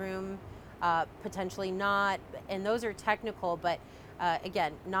writer's room, potentially not, and those are technical, but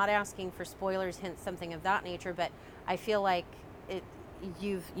again, not asking for spoilers, hints, something of that nature, but I feel like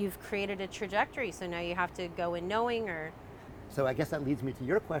you've created a trajectory, so now you have to go in knowing. Or so I guess that leads me to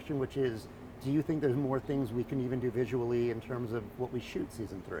your question, which is, do you think there's more things we can even do visually in terms of what we shoot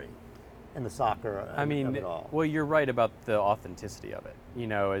season 3 and the soccer of it all? Well, you're right about the authenticity of it. You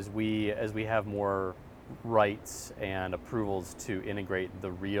know, as we have more rights and approvals to integrate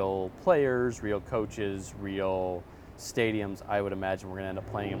the real players, real coaches, real stadiums, I would imagine we're going to end up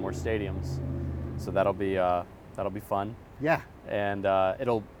playing in more stadiums. So that'll be fun. Yeah. And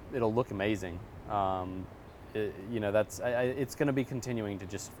it'll look amazing. You know, it's going to be continuing to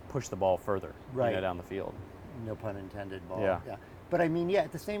just push the ball further, you know, down the field. No pun intended, ball. Yeah. But I mean,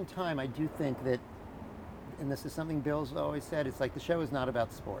 at the same time, I do think that, and this is something Bill's always said, it's like the show is not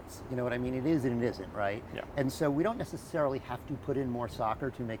about sports. You know what I mean? It is and it isn't, right? Yeah. And so we don't necessarily have to put in more soccer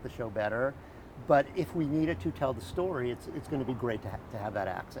to make the show better, but if we need it to tell the story, it's going to be great to have that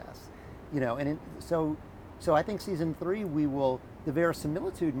access. You know, and so I think season 3 the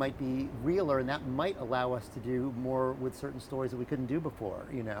verisimilitude might be realer, and that might allow us to do more with certain stories that we couldn't do before.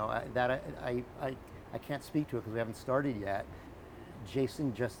 You know, I can't speak to it because we haven't started yet.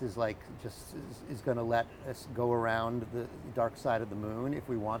 Jason just is going to let us go around the dark side of the moon if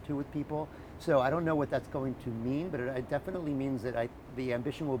we want to with people. So I don't know what that's going to mean, but it definitely means that the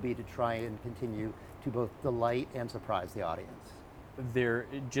ambition will be to try and continue to both delight and surprise the audience. They're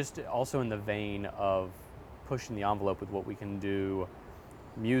just also in the vein of pushing the envelope with what we can do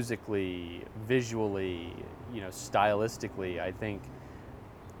musically, visually, stylistically. I think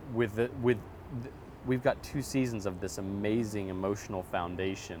we've got 2 seasons of this amazing emotional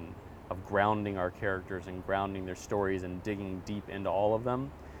foundation of grounding our characters and grounding their stories and digging deep into all of them,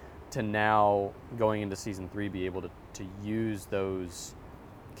 to now going into season 3 be able to use those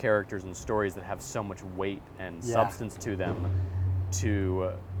characters and stories that have so much weight and substance to them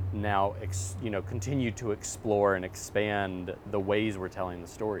to now continue to explore and expand the ways we're telling the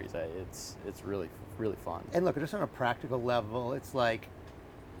stories. It's really fun. And look, just on a practical level, it's like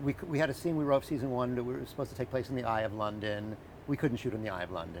we had a scene we wrote season 1 that was supposed to take place in the Eye of London. We couldn't shoot in the Eye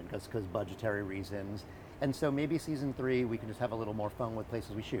of London because budgetary reasons. And so maybe season 3 we can just have a little more fun with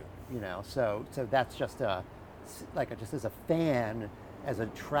places we shoot, So that's just just as a fan, as a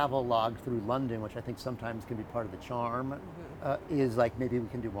travel log through London, which I think sometimes can be part of the charm, is like maybe we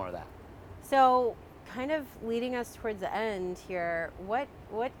can do more of that. So, kind of leading us towards the end here, what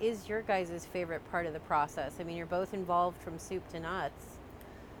is your guys' favorite part of the process? I mean, you're both involved from soup to nuts.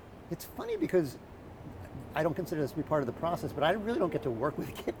 It's funny because I don't consider this to be part of the process, but I really don't get to work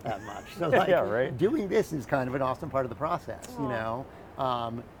with Kip that much. So like, doing this is kind of an awesome part of the process,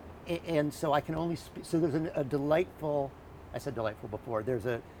 And so I can only so there's a delightful, I said delightful before, there's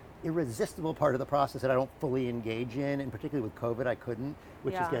a irresistible part of the process that I don't fully engage in, and particularly with COVID I couldn't,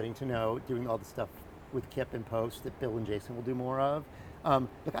 which is getting to know, doing all the stuff with Kip in post that Bill and Jason will do more of.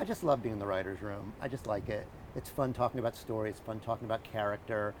 Look, I just love being in the writer's room. I just like it. It's fun talking about story. It's fun talking about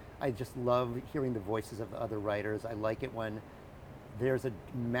character. I just love hearing the voices of the other writers. I like it when there's a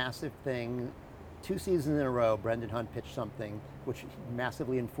massive thing. 2 seasons in a row, Brendan Hunt pitched something which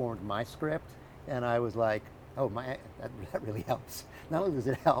massively informed my script, and I was like, oh, that really helps. Not only does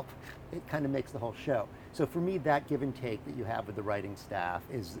it help, it kind of makes the whole show. So for me, that give and take that you have with the writing staff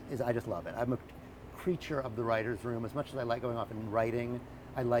is I just love it. I'm a creature of the writer's room. As much as I like going off and writing,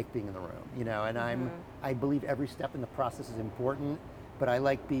 I like being in the room, and I believe every step in the process is important, but I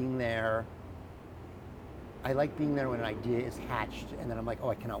like being there. I like being there when an idea is hatched, and then I'm like, oh,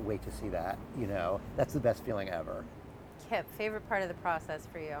 I cannot wait to see that, That's the best feeling ever. Kip, favorite part of the process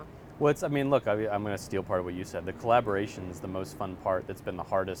for you? Well, I'm going to steal part of what you said. The collaboration is the most fun part. That's been the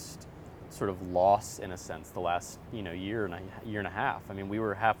hardest sort of loss, in a sense, the last year and a half. I mean, we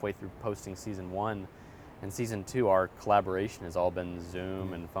were halfway through posting season 1, and season 2, our collaboration has all been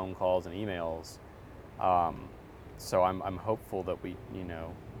Zoom and phone calls and emails. So I'm hopeful that we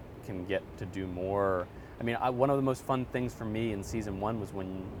can get to do more. I mean, one of the most fun things for me in season 1 was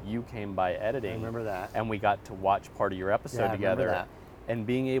when you came by editing. I remember that. And we got to watch part of your episode together. I remember that. And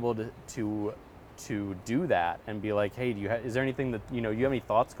being able to do that and be like, hey, is there anything that you have any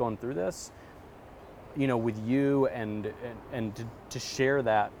thoughts going through this, with you, and to share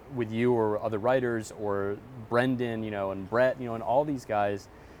that with you or other writers or Brendan, and Brett, and all these guys,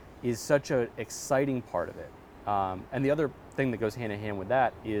 is such an exciting part of it. And the other thing that goes hand in hand with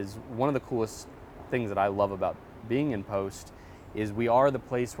that is one of the coolest things that I love about being in post is we are the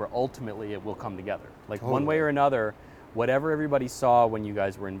place where ultimately it will come together. Like one way or another, whatever everybody saw when you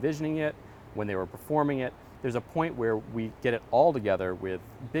guys were envisioning it, when they were performing it, there's a point where we get it all together with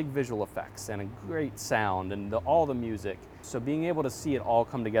big visual effects and a great sound and all the music. So being able to see it all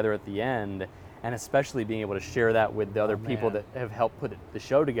come together at the end, and especially being able to share that with the other people that have helped put the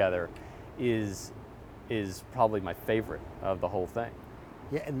show together, is probably my favorite of the whole thing.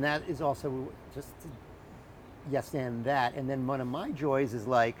 Yeah, and that is also just yes, and that. And then one of my joys is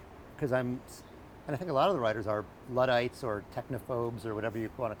like, because and I think a lot of the writers are Luddites or technophobes or whatever you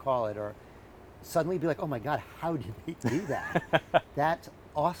want to call it, or suddenly be like, oh my God, how did they do that? That's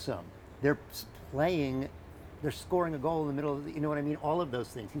awesome. They're scoring a goal in the middle of you know what I mean? All of those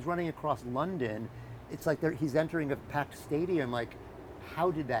things. He's running across London. It's like he's entering a packed stadium. Like, how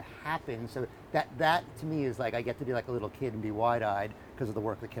did that happen? So that to me is like, I get to be like a little kid and be wide-eyed because of the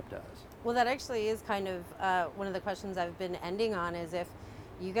work that Kip does. Well, that actually is kind of one of the questions I've been ending on, is if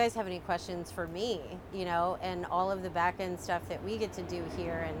you guys have any questions for me, and all of the back end stuff that we get to do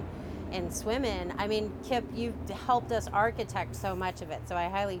here and swim in. I mean, Kip, you've helped us architect so much of it, so I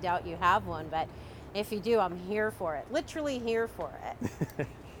highly doubt you have one, but if you do, I'm here for it. Literally here for it.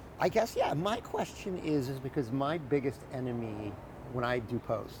 I guess, yeah. My question is because my biggest enemy when I do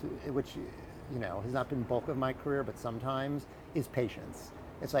post, which, has not been the bulk of my career, but sometimes, is patience.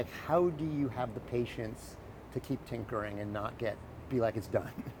 It's like, how do you have the patience to keep tinkering and not be like it's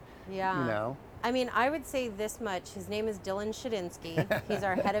done? Yeah. I mean, I would say this much. His name is Dylan Shadinsky. He's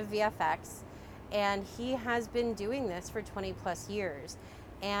our head of VFX, and he has been doing this for 20 plus years.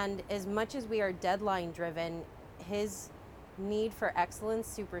 And as much as we are deadline driven, his need for excellence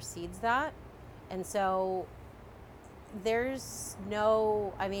supersedes that. And so there's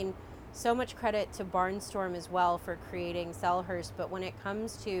no, I mean, so much credit to Barnstorm as well for creating Selhurst, but when it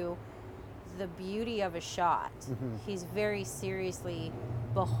comes to the beauty of a shot, he's very seriously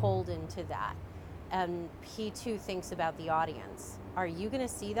beholden to that. And he too thinks about the audience. Are you going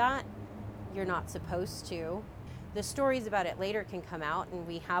to see that? You're not supposed to. The stories about it later can come out, and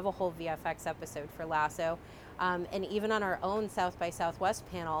we have a whole VFX episode for Lasso. And even on our own South by Southwest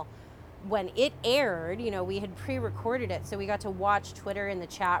panel, when it aired, you know, we had pre-recorded it, so we got to watch Twitter and the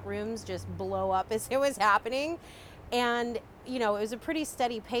chat rooms just blow up as it was happening. And, you know, it was a pretty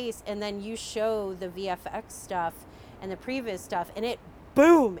steady pace, and then you show the VFX stuff and the previs stuff, and it,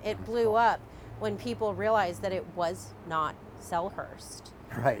 boom, it blew up when people realized that it was not Selhurst.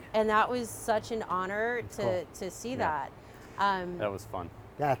 Right. And that was such an honor to see that. That was fun.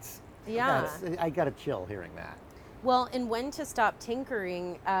 I got a chill hearing that. Well, and when to stop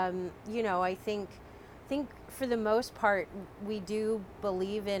tinkering, you know, I think for the most part, we do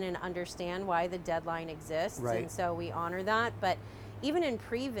believe in and understand why the deadline exists. Right. And so we honor that. But even in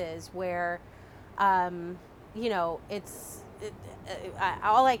previs where, you know,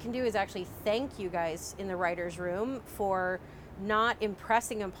 all I can do is actually thank you guys in the writer's room for not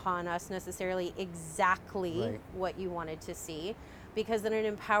impressing upon us necessarily exactly what you wanted to see, because then it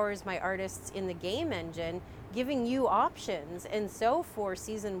empowers my artists in the game engine, giving you options. And so for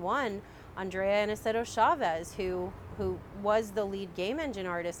season 1, Andrea Aniceto Chavez, who was the lead game engine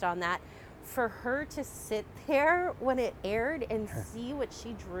artist on that, for her to sit there when it aired and see what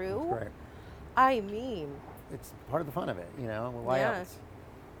she drew, I mean, it's part of the fun of it, you know. Why else?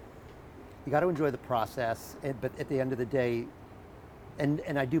 You got to enjoy the process, but at the end of the day,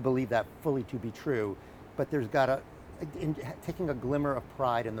 and I do believe that fully to be true, but there's got to, taking a glimmer of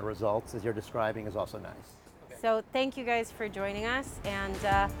pride in the results, as you're describing, is also nice. So thank you guys for joining us, and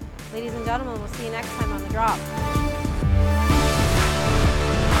ladies and gentlemen, we'll see you next time on The Drop.